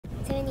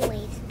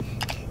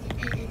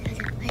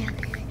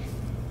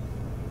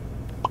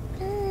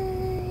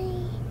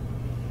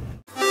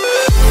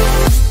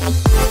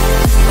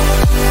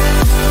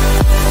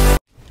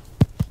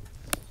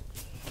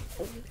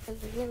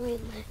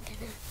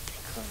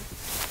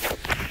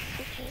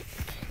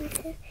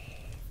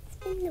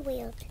the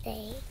wheel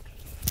today.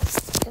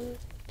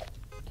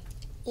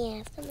 Yeah,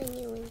 I've got my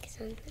new wings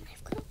on.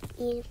 I've got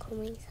unicorn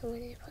wings I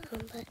want to put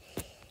on, but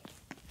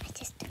I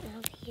just don't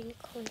have a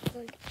unicorn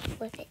one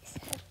with it, so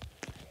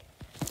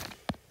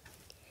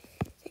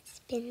let's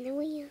spin the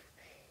wheel.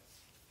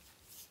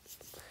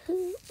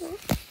 What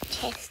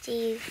chest do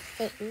you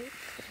think I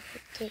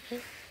would do?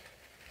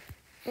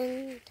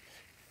 And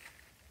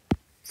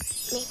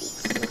maybe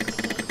comment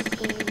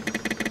it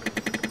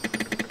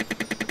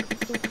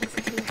in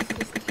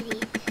Customer's Kitty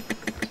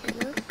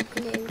channel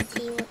and then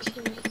see what she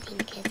might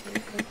think is an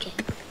object.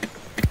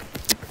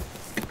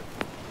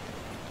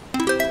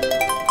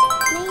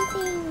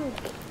 Amazing!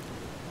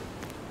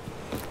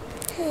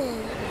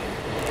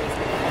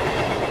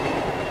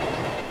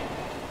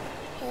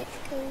 Let's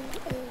go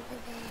over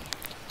there.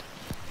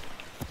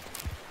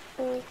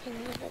 Or we can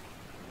have a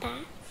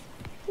bath.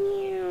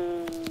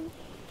 Meow.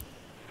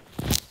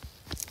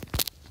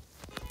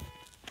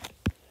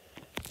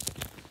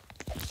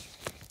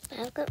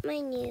 I've got my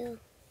new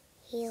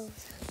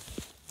heels on.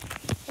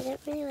 I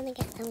don't really want to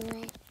get them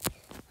wet,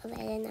 although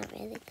they're not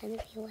really going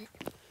to be wet.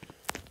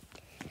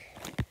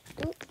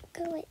 I'll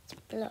go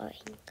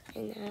exploring for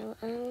now.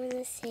 I want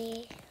to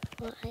see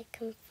what I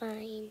can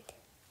find.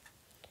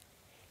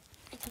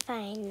 I can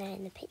find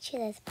in the picture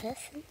there's a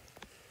person.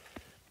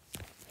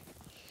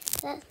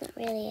 That's not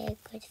really a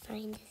good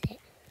find, is it?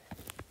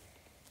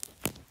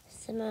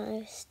 It's the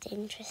most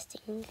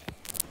interesting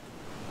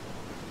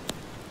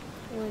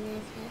one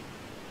ever.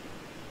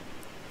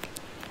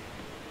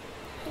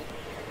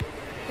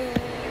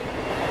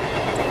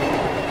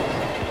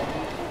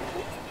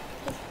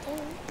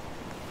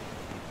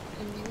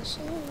 I'm gonna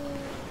show you.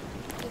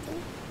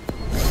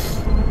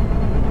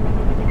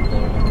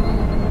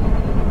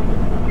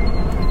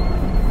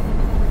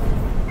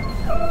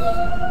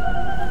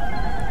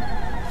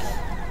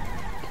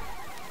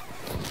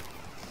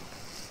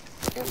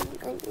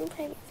 I'm in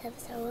private server,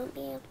 so I won't be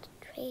able to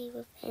trade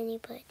with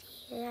anybody.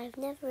 I've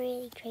never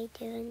really traded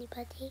with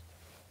anybody.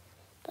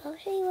 But I'll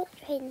show you what the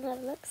trading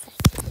hub looks like.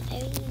 It's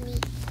very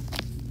unique.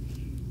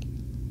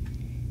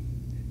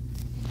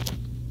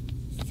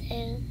 So,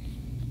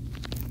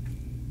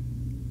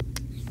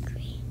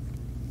 great.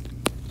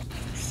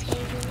 So we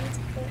need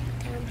to walk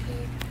down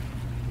here.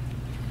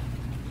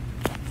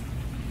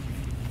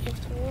 You have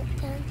to walk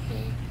down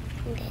here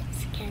and get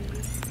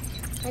scanned.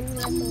 I'm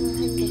level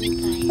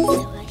 105, so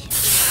I should be.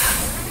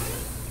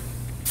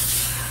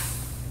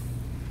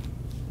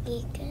 You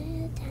go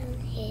down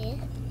here.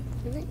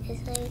 Look,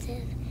 there's loads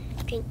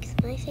of drinks.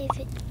 My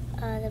favourite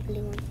are the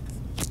blue ones.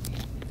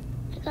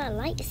 I got a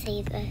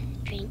lightsaber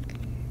drink.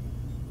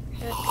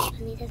 That looks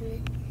funny, doesn't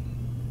it?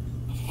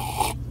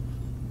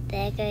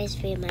 There goes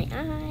through my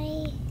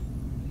eye.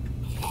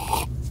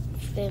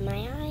 Through my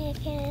eye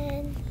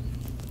again.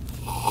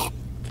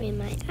 Through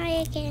my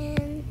eye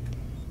again.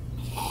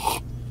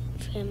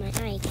 Through my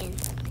eye again.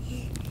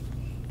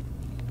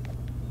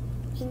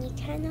 And you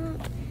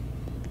cannot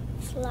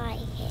fly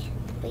here,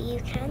 but you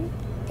can.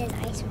 There's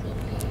ice cream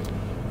here,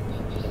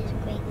 which is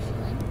great for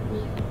like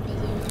me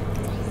videos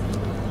because I see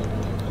what people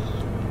do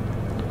here.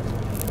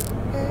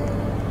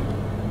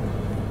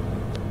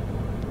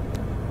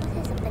 What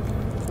is a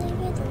banana flavor?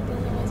 I don't know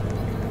there was a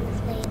banana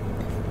flavor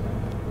before.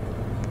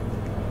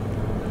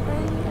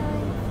 I'm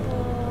going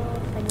for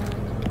banana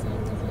because I've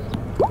never had banana flavor.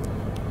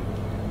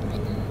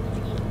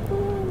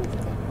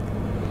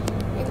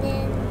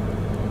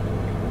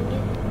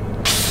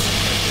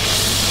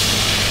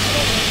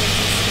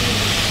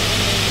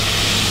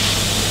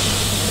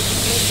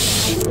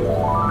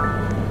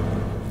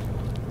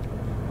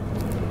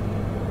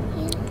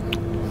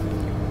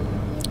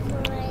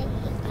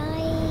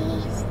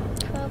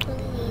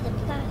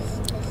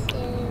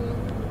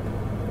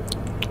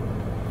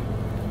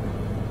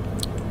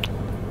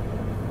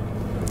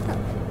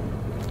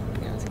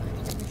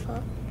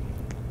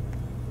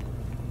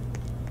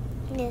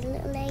 And then there's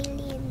little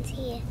aliens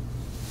here.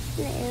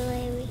 Little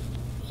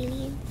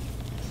aliens.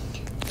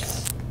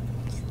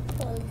 It's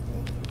cool, isn't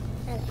it?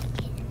 I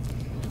like it.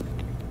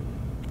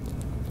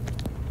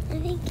 I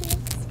think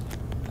it's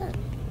fun.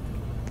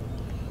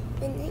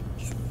 The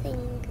next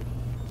thing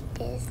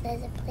is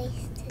there's a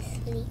place to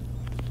sleep.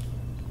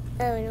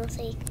 Oh, and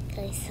also you can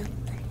go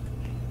somewhere.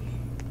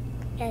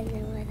 I don't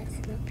know why that's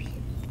an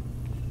option.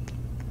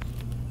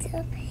 It's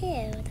up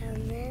here or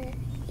down there.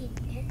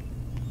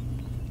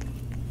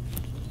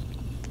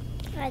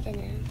 I don't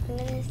know. I'm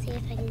gonna see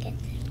if I can get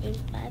to them,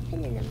 but I've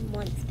been in them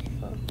once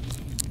before.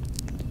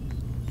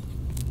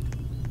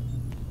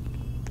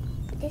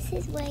 This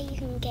is where you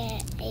can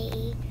get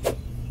a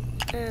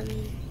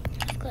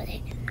I've got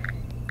it.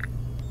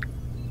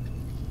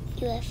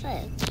 UFO.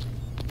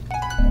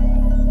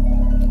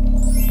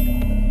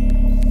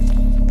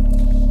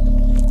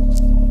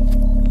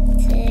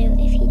 So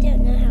if you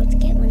don't know how to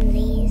get one of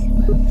these,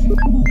 well,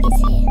 it's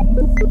here.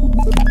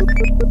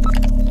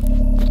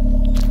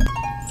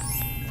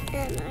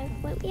 I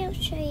won't be able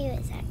to show you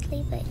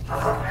exactly, but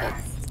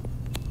it's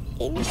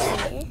in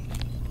here,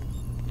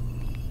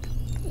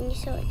 and you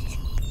sort of just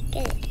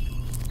get it.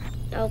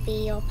 I'll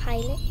be your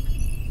pilot.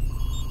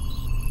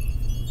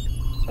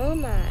 Oh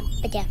my,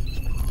 but yeah.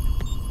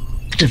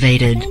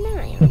 Activated.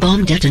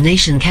 Bomb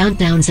detonation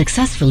countdown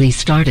successfully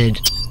started.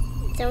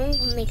 Someone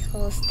can make a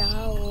whole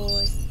Star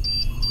Wars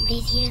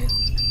video.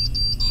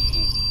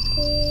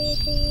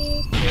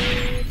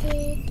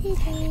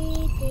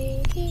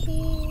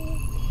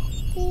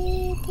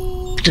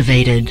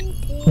 Activated.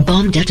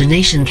 Bomb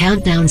detonation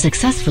countdown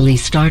successfully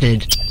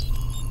started.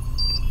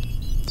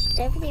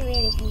 Nobody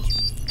really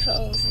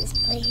controls this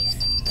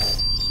place.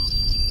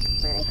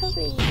 Well, they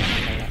probably have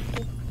a lot of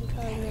people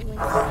controlling it when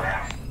it's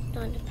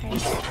not a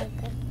parasite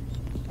worker.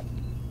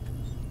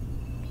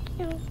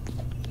 No.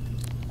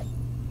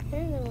 I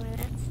don't know why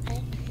that's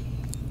there.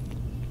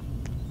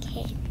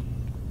 Okay.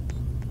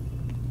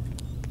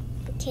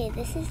 Okay,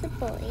 this is the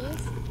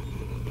boys.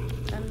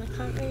 I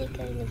can't really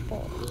go to the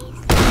boys.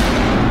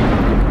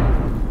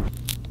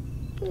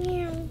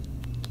 Meow.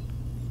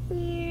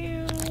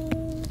 Meow.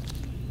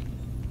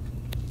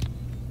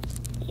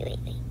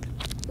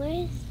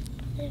 Wait.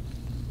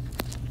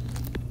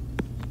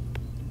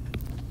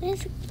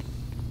 Where's the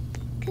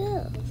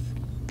girls?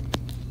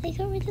 They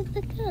got rid of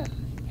the girls.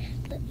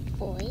 But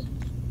boy.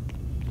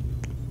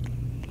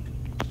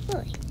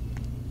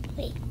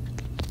 Wait.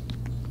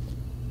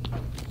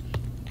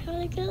 How are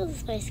the girls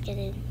supposed to get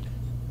in?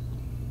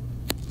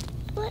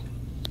 What?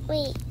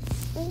 Wait.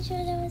 I'm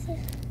sure there was a...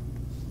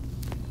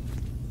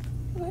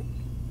 What?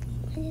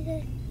 What did I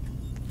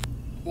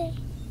say?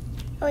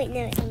 Oh wait, no,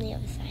 it's on the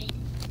other side.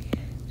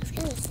 I was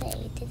gonna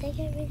say, did they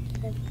get rid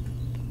of them?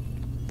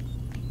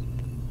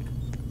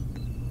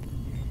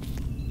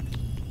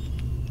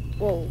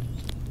 Whoa.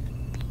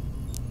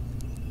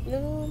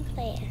 Number 1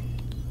 player.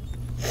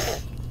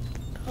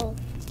 Cool.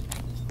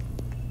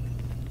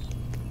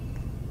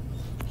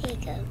 Here you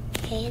go.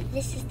 Okay,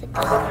 this is the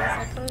girls.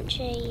 I can't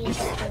show you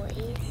the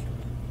boys.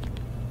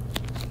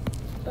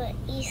 But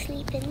you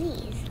sleep in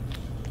these.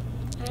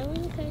 I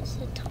want to go to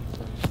the top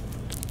one.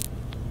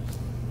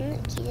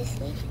 Look, you just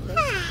sleep in them.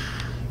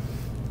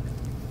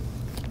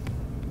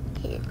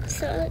 It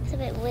sort of looks a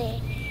bit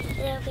weird.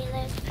 There'll be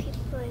loads of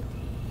people and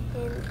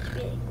it's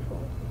really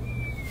cool.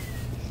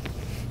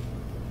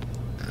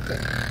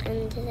 And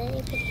does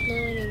anybody know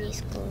when any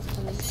schools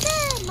coming?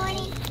 Good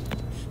morning.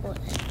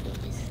 Fortnite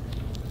movies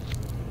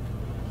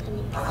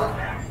coming soon.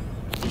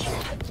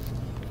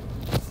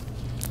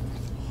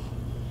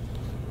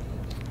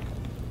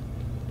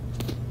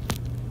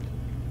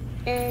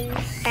 And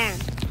bam.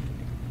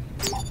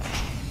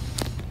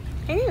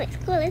 I know, it's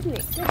cool, isn't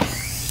it?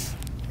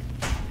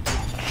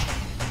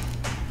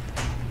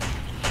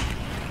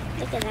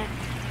 Look at that.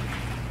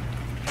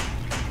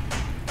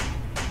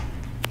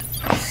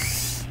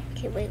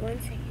 Okay, wait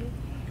 1 second.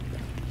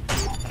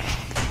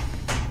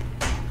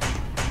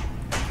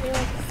 We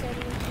want to turn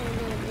on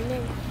and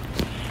then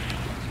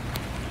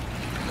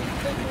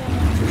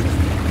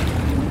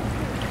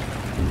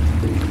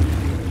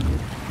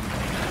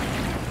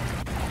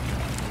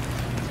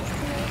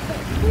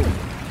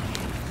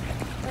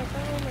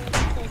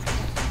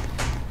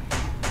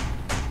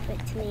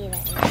to me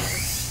that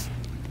is.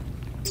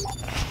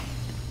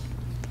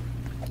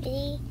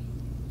 Ready?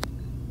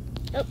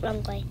 Oh,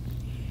 wrong way.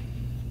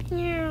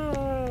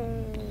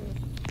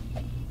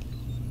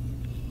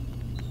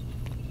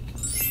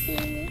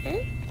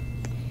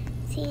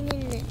 Seen in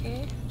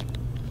there.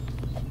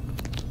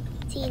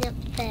 Seen up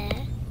there.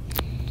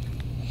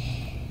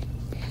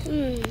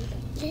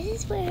 This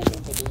is where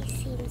everybody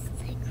seems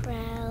to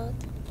crowd.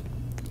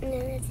 And then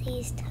there's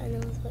these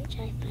tunnels which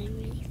I find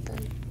really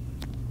fun.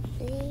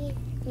 Maybe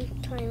we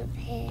can climb up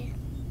here.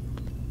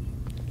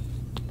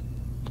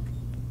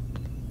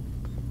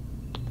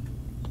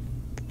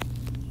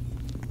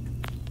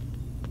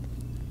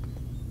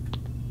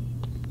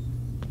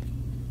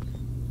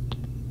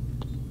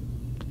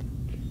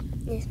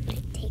 This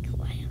might take a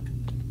while.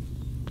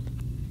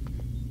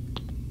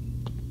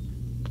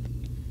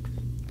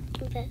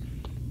 But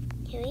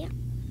here we are.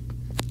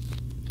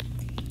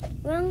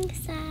 Wrong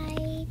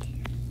side.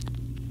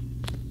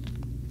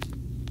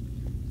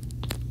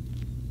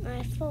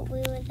 I thought we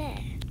were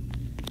there.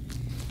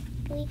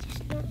 We're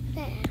just not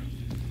there.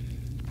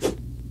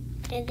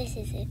 And this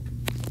is it.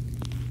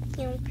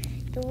 You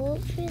walk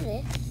through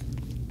this.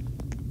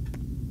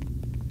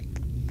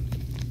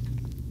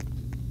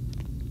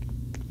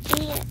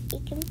 Yeah, you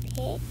can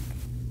pick.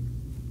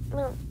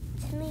 Well,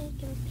 to me, you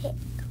can pick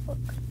what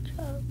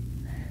control.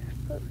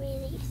 But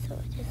really, it's sort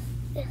of just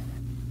this.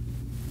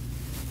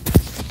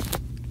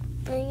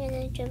 I'm going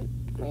to jump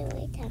my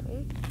way down.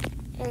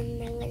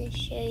 And I'm going to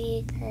show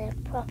you the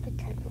proper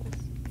tunnels.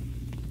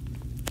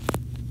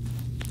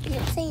 I'm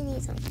not saying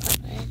these aren't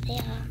proper, they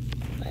are,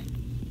 but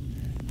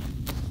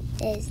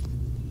there's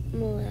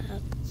more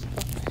of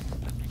proper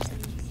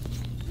tunnels.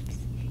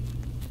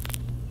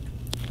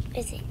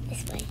 Is it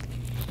this way?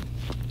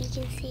 You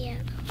can see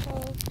out the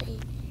whole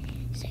thing.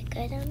 So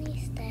go down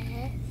these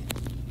stairs.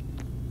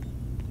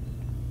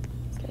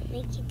 It's going to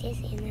make you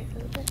dizzy in that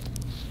over.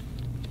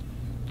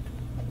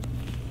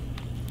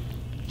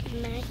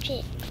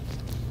 Magic.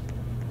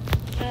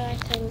 I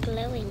like I'm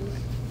glowing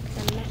because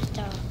I'm that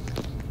dark.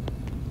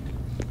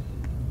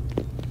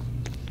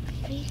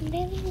 We you can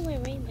barely see my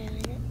rainbow in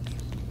it.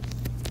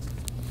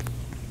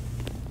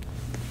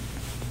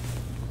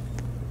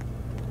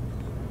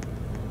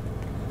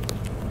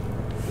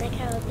 Like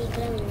how it would be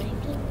glowing like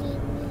pew pew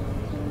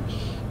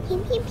pew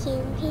pew pew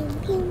pew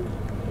pew.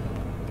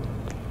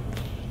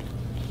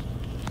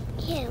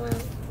 Yeah,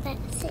 well,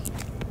 that's it.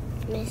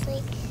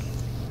 Mostly,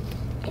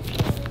 if you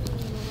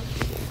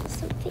want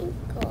something,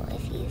 or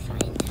if you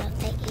find out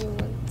that you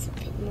want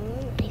something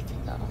more, I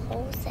forgot a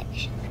whole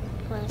section.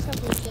 Well, I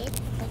probably did,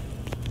 but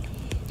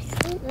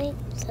I can't wait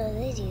for the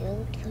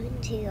video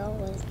 20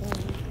 hours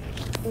long.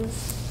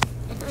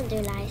 I can't do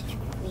live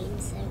streaming,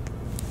 so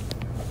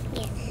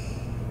yeah.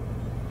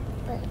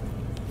 But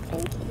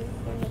thank you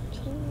for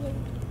watching, and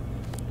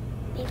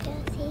maybe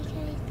I'll see you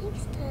guys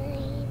next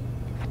time.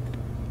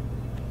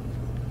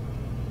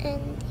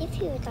 And if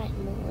you would like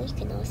more, you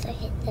can also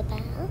hit the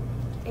bell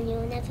and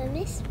you'll never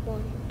miss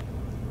one.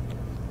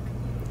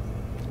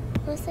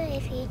 Also,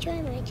 if you enjoy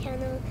my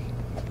channel,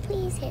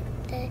 please hit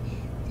the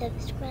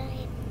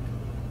subscribe.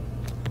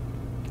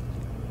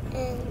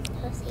 And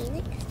I'll see you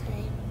next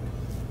time.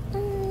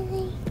 Bye!